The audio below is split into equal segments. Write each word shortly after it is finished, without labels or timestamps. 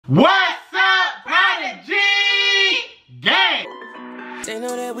What's up, Prodigy Gang? They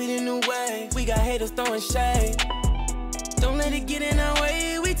know that we the new wave. We got haters throwing shade. Don't let it get in our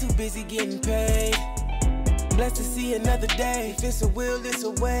way. We too busy getting paid. Blessed to see another day. If it's a will, it's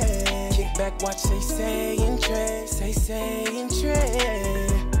a way. Kick back, watch SaySay and Trey. SaySay and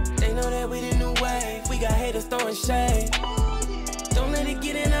Trey. They know that we the new wave. We got haters throwing shade. Don't let it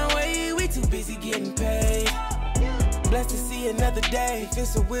get in our way. We too busy getting paid. Blessed to see another day. If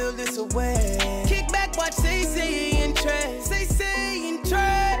it's a will, it's a way. Kick back, watch SaySay and Trey. SaySay and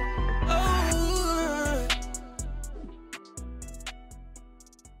Trey. Oh.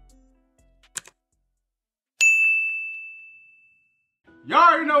 Y'all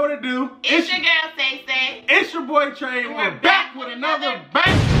already know what to do. It's your girl, SaySay. It's your boy Trey, and we're back with another bang.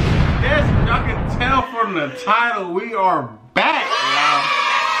 Yes, y'all can tell from the title, we are back, y'all.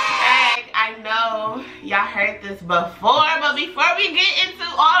 I know y'all heard this before, but before we get into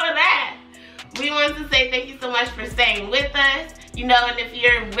all of that, we want to say thank you so much for staying with us. You know, and if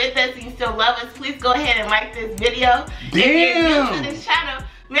you're with us and you still love us, please go ahead and like this video. Damn. If you're new to this channel,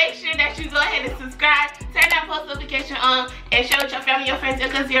 make sure that you go ahead and subscribe, turn that post notification on, and show it your family, your friends, your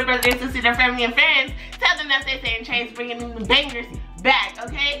cousins, your brothers, to see their family and friends. Tell them that SaySay and Trey's bringing them the bangers back,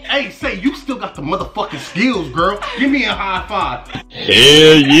 okay? Hey, Say, you still got the motherfucking skills, girl. Give me a high five.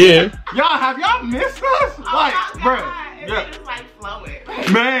 Hell yeah. Y'all, have y'all missed us? Oh like, my bro. God. Yeah. It's just like flowing.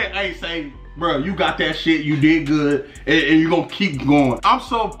 Man, hey, Say, bro, you got that shit. You did good, and you're gonna keep going. I'm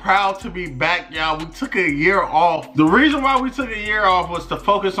so proud to be back, y'all. We took a year off. The reason why we took a year off was to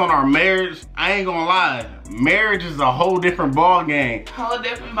focus on our marriage. I ain't gonna lie, marriage is a whole different ball game. Whole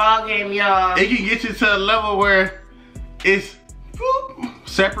different ball game, y'all. It can get you to a level where it's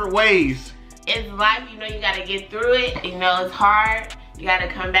separate ways. It's life, you know, you gotta get through it. You know, it's hard. You gotta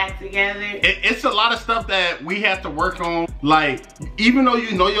come back together. It's a lot of stuff that we have to work on. Like, even though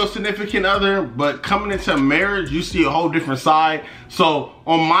you know your significant other, but coming into marriage, you see a whole different side. So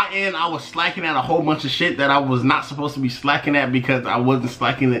on my end, I was slacking at a whole bunch of shit that I was not supposed to be slacking at because I wasn't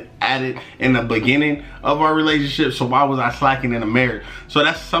slacking at it in the beginning of our relationship. So why was I slacking in a marriage? So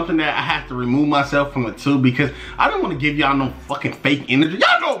that's something that I have to remove myself from it too, because I don't want to give y'all no fucking fake energy.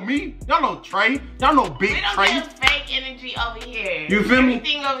 Y'all know me. Y'all know Trey. Y'all know Big Trey. We don't give fake energy over here. You feel me?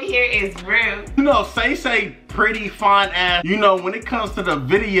 Everything over here is real. You know, SaySay pretty fine ass. You know, when it comes to the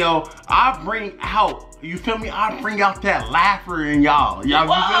video, I bring out, you feel me? I bring out that laugher in y'all. Y'all, you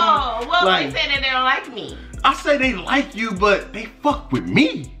feel me? Well, like, we say that they don't like me. I say they like you, but they fuck with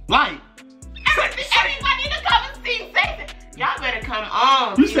me. Like, everybody in the comments team SaySay. Y'all better come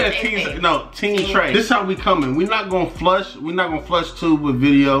on. you said Team Trey. This is how we coming. We're not gonna flush. We're not gonna flush tube with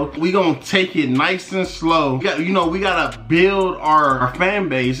video. We gonna take it nice and slow. You know, we gotta build our fan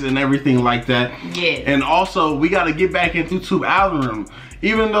base and everything like that. Yeah. And also, we gotta get back into YouTube algorithm.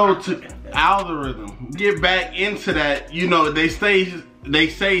 Even though get back into that. You know, they say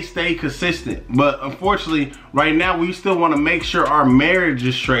stay consistent, but unfortunately, right now we still want to make sure our marriage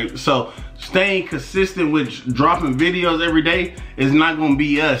is straight. So staying consistent with dropping videos every day is not gonna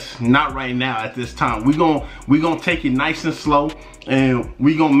be us. Not right now at this time. We gonna take it nice and slow, and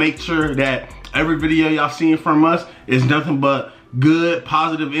we gonna make sure that every video y'all seeing from us is nothing but good,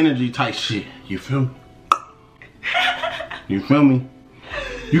 positive energy type shit. You feel me? You feel me?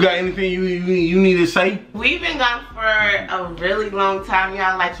 You got anything you need to say? We've been gone for a really long time,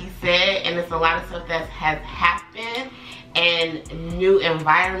 y'all, like you said, and it's a lot of stuff that has happened and new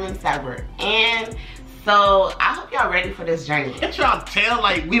environments that we're in. So I hope y'all ready for this journey. Can't y'all tell,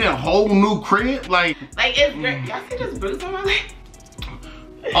 like, we in a whole new crib? Like it's great. Y'all see this bruise on my leg?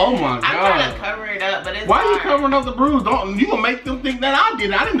 Oh my God. I'm trying to cover it up, but it's Why hard. you covering up the bruise? Don't you gonna make them think that I did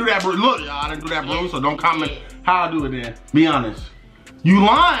it. I didn't do that bruise. Look, y'all, I didn't do that bruise, so don't comment how I do it then. Be honest. You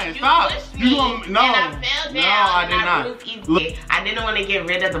lying, stop. Pushed me, no, and I fell down. No, I did and not. bruised easily. I didn't want to get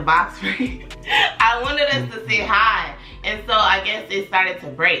rid of the box frame. I wanted us to sit high, and so I guess it started to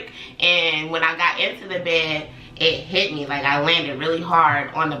break. And when I got into the bed, it hit me. Like, I landed really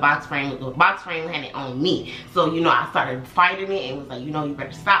hard on the box frame. The box frame landed on me. So, you know, I started fighting it and was like, you know, you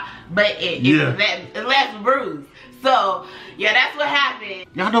better stop. But it left bruised. So, yeah, that's what happened.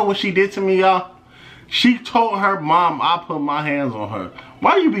 Y'all know what she did to me, y'all? She told her mom I put my hands on her.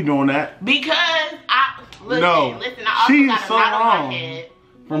 Why you be doing that? Because I also she's got a so knot wrong. on my head.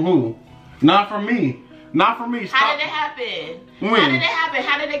 From who? Not from me. Not from me. Stop. How did it happen? When? How did it happen?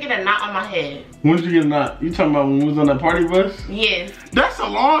 How did they get a knot on my head? When did you get a knot? You talking about when we was on that party bus? Yes. That's a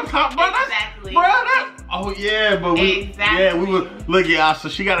long time, bro. Exactly. Oh yeah, but exactly. we were, look, y'all, so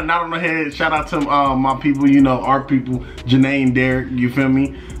she got a knot on her head. Shout out to my people, you know, our people, Janae and Derek, you feel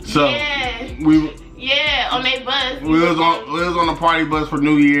me? So yeah. Yeah, on their bus. We was on a party bus for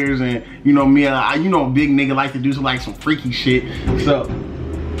New Year's, and you know me, you know, a big nigga like to do some freaky shit. So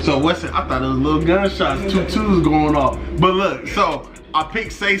what's it? I thought it was little gunshots, 2 twos going off. But look, so I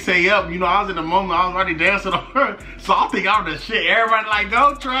picked SaySay up. You know, I was in the moment. I was already dancing on her. So I think I'm the shit. Everybody like,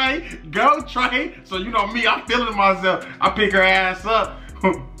 go Trey, go Trey. So you know me, I'm feeling myself. I pick her ass up.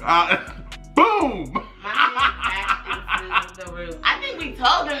 Boom. The roof. I think we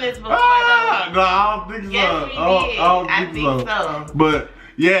told them this before. No, I don't think so. Yes, we did. I think so. But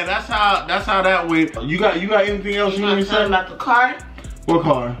yeah, that's how that went. You got anything else you want to say about the car? What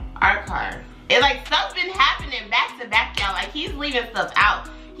car? Our car. It like stuff's been happening back to back, y'all. Like he's leaving stuff out.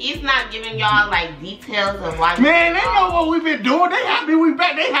 He's not giving y'all like details of why. Man, they know what we've been doing. They happy we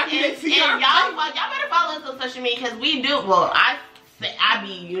back. They happy they see y'all. Y'all better follow us on social media because we do. Well, I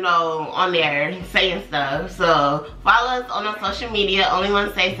be, you know, on there saying stuff. So follow us on our social media. Only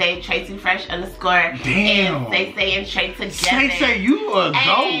one SaySay, Trey2Fresh _. Damn. And SaySay and Trey together. SaySay, you a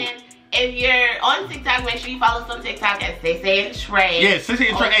dope. If you're on TikTok, make sure you follow us on TikTok at SaySay and Trey. Yeah, SaySay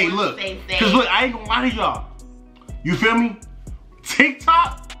and Trey. Hey, look. Because look, I ain't gonna lie to y'all. You feel me?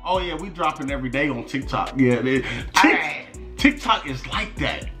 TikTok? Oh yeah, we dropping every day on TikTok. Yeah, TikTok is like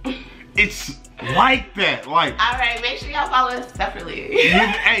that. It's like that. Like, alright, make sure y'all follow us separately.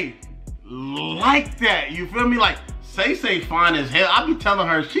 Hey, like that. You feel me? Like, SaySay fine as hell. I be telling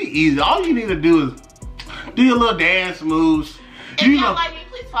her she easy. All you need to do is do your little dance moves. If y'all like me,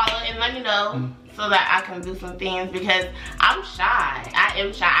 please follow and let me know so that I can do some things because I'm shy. I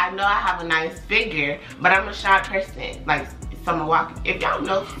am shy. I know I have a nice figure, but I'm a shy person. Like Summer Walker. If y'all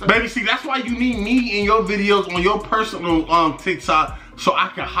know. Baby, see, that's why you need me in your videos on your personal TikTok so I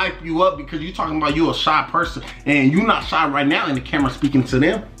can hype you up because you talking about you a shy person and you not shy right now in the camera speaking to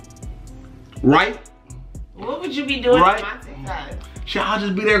them. Right? What would you be doing on my TikTok? Shit, I'll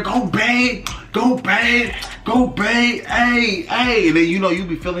just be there, go babe, go babe, go babe, hey, hey. And then you know you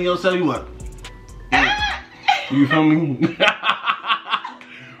be feeling yourself, you like, you feel me?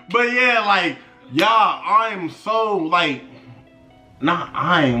 But yeah, like, y'all, I am so like,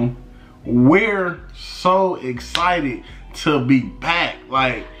 we're so excited to be back.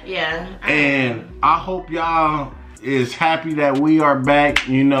 Like, yeah. And I hope y'all is happy that we are back.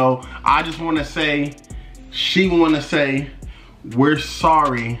 You know, I just want to say, she want to say, we're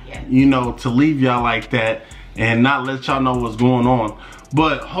sorry, you know, to leave y'all like that and not let y'all know what's going on.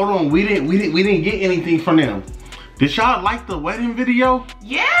 But hold on, we didn't get anything from them. Did y'all like the wedding video?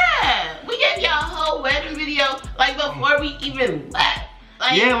 Yeah, we gave y'all a whole wedding video like before we even left.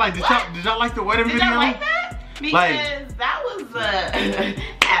 Like, yeah, like did y'all like the wedding video? Did y'all like that? Because that was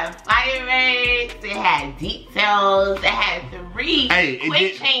had fire rates, it had details, it had 3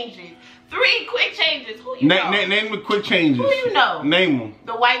 quick changes. 3 quick changes. Who you know? Name the quick changes. Who you know? Name them.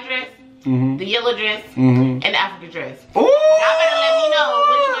 The white dress, the yellow dress, and the African dress. Ooh! Y'all better let me know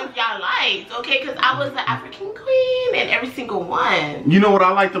which ones y'all liked, okay? Because I was the African queen in every single one. You know what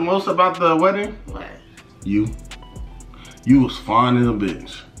I like the most about the wedding? What? You was fine as a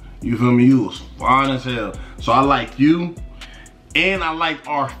bitch. You feel me? You was fine as hell. So I like you. And I like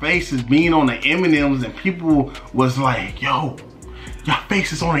our faces being on the M&Ms and people was like, yo, your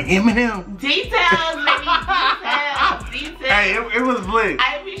face is on an M&M. Details, baby. Details. Hey, it was lit.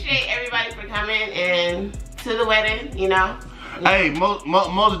 I appreciate everybody for coming and to the wedding, you know. Hey,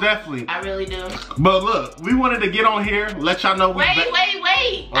 most definitely. I really do. But look, we wanted to get on here, let y'all know we Wait.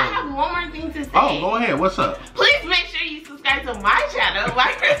 I have one more thing to say. Oh, go ahead. What's up? Please make sure you subscribe to my channel,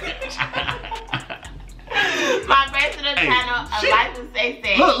 my personal channel. My personal channel, Life with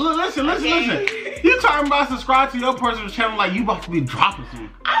SaySay. Look, listen. You talking about subscribe to your personal channel like you about to be dropping something.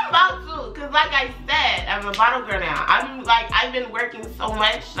 I'm about to, cause like I said, I'm a bottle girl now. I've been working so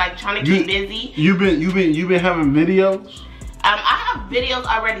much, like trying to keep busy. You've been having videos? I have videos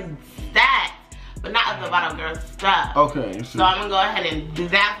already stacked, but not of the bottle girl stuff. Okay. So I'm gonna go ahead and do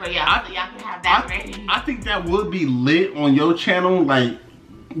that for y'all, so y'all can have that ready. I think that would be lit on your channel, like.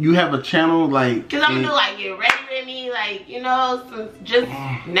 You have a channel like cause I'm gonna do like get ready with me, like you know, some just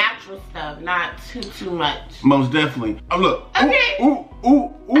natural stuff, not too much. Most definitely. Oh look. Okay. Ooh.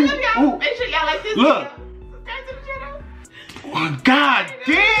 Make sure y'all like this look. video. Subscribe to the channel. Oh, God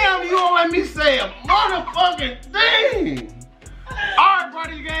damn, you don't let me say a motherfucking thing. Alright,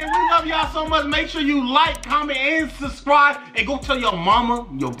 Brody Gang, we love y'all so much. Make sure you like, comment, and subscribe. And go tell your mama,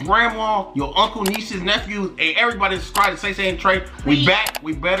 your grandma, your uncle, nieces, nephews, and everybody to subscribe to SaySay and Trey. We back,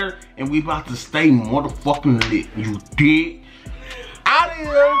 we better, and we about to stay motherfucking lit. You dig? Out of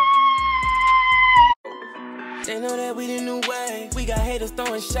here. They know that we the new wave. We got haters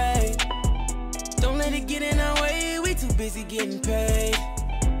throwing shade. Don't let it get in our way. We too busy getting paid.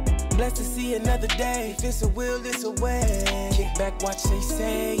 Blessed to see another day. If it's a will, it's a way. Kick back, watch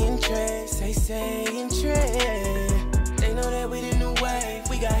SaySay and Trey. SaySay and Trey. They know that we the new wave.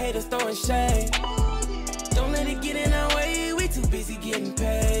 We got haters throwing shade. Don't let it get in our way. We too busy getting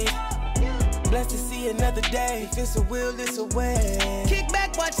paid. Blessed to see another day. If it's a will, it's a way. Kick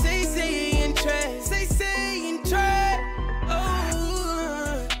back, watch SaySay